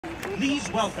please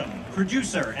welcome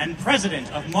producer and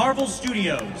president of Marvel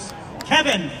Studios,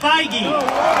 Kevin Feige.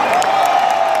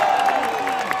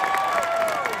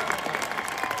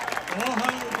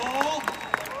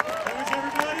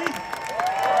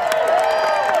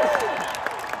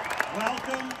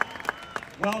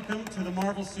 Welcome to the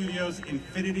Marvel Studios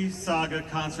Infinity Saga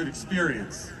concert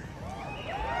experience.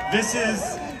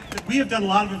 We have done a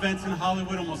lot of events in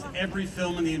Hollywood. Almost every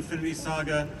film in the Infinity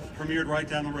Saga premiered right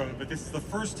down the road, but this is the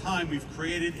first time we've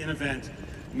created an event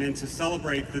meant to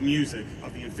celebrate the music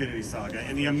of the Infinity Saga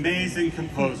and the amazing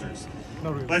composers.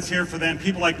 Let's hear for them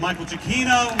people like Michael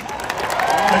Giacchino,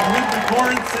 like Ludwig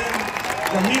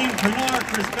Göransson, Ramin Kanar,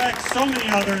 Chris Beck, so many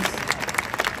others,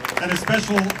 and a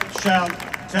special shout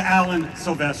to Alan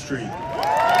Silvestri.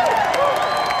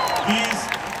 These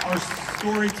are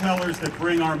storytellers that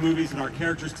bring our movies and our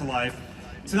characters to life.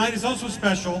 Tonight is also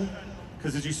special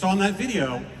because, as you saw in that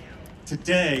video,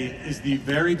 today is the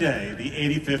very day, the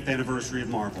 85th anniversary of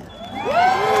Marvel.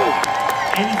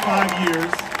 85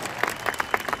 years,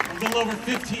 a little over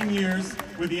 15 years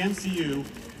with the MCU.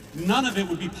 None of it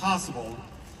would be possible.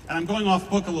 And I'm going off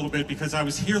book a little bit because I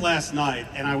was here last night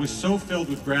and I was so filled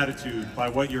with gratitude by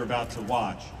what you're about to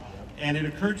watch. And it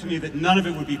occurred to me that none of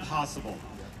it would be possible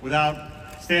without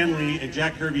Stan Lee and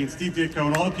Jack Kirby and Steve Ditko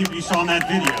and all the people you saw in that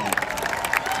video.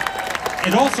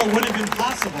 It also wouldn't have been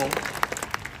possible,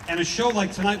 and a show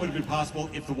like tonight would have been possible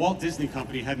if the Walt Disney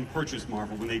Company hadn't purchased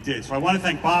Marvel when they did. So I want to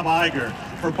thank Bob Iger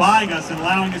for buying us and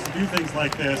allowing us to do things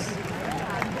like this.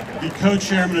 The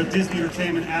co-chairman of Disney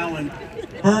Entertainment, Alan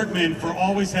Bergman, for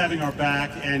always having our back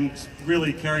and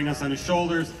really carrying us on his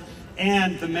shoulders,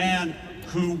 and the man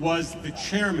who was the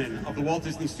chairman of the Walt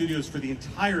Disney Studios for the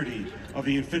entirety of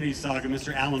the Infinity Saga,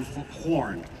 Mr. Alan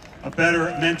Horn. A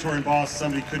better mentor and boss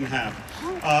somebody couldn't have.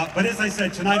 But as I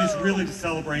said, tonight is really to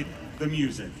celebrate the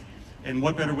music. And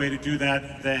what better way to do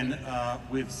that than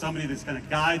with somebody that's going to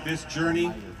guide this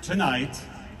journey tonight.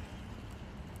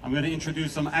 I'm going to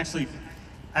introduce them. Actually,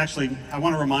 I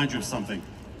want to remind you of something.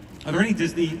 Are there any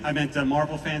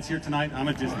Marvel fans here tonight? I'm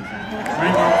a Disney fan. Are there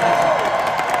any Marvel fans?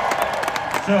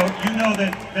 So you know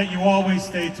that you always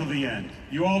stay till the end.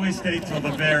 You always stay till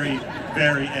the very,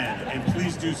 very end. And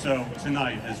please do so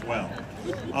tonight as well.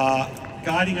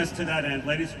 Guiding us to that end,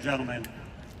 ladies and gentlemen,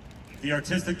 the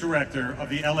artistic director of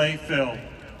the LA Phil,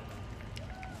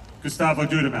 Gustavo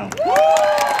Dudamel.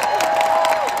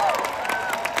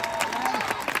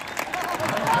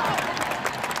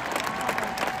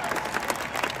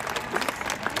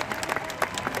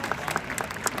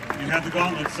 You have the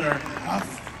gauntlet, sir.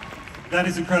 That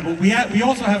is incredible. We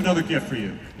also have another gift for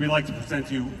you. We'd like to present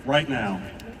to you right now,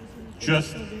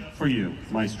 just for you,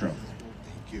 Maestro.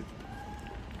 Thank you.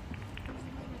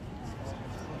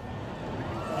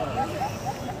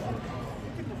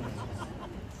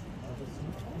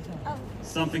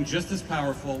 Something just as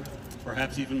powerful,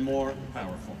 perhaps even more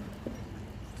powerful.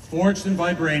 Forged in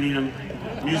vibranium,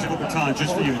 musical baton,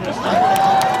 just for you. Just for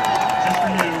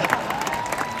you.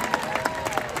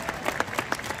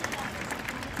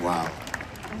 Wow.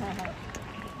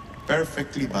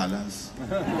 Perfectly balanced,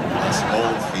 as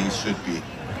all things should be.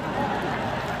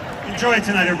 Enjoy it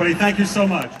tonight, everybody. Thank you so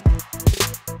much.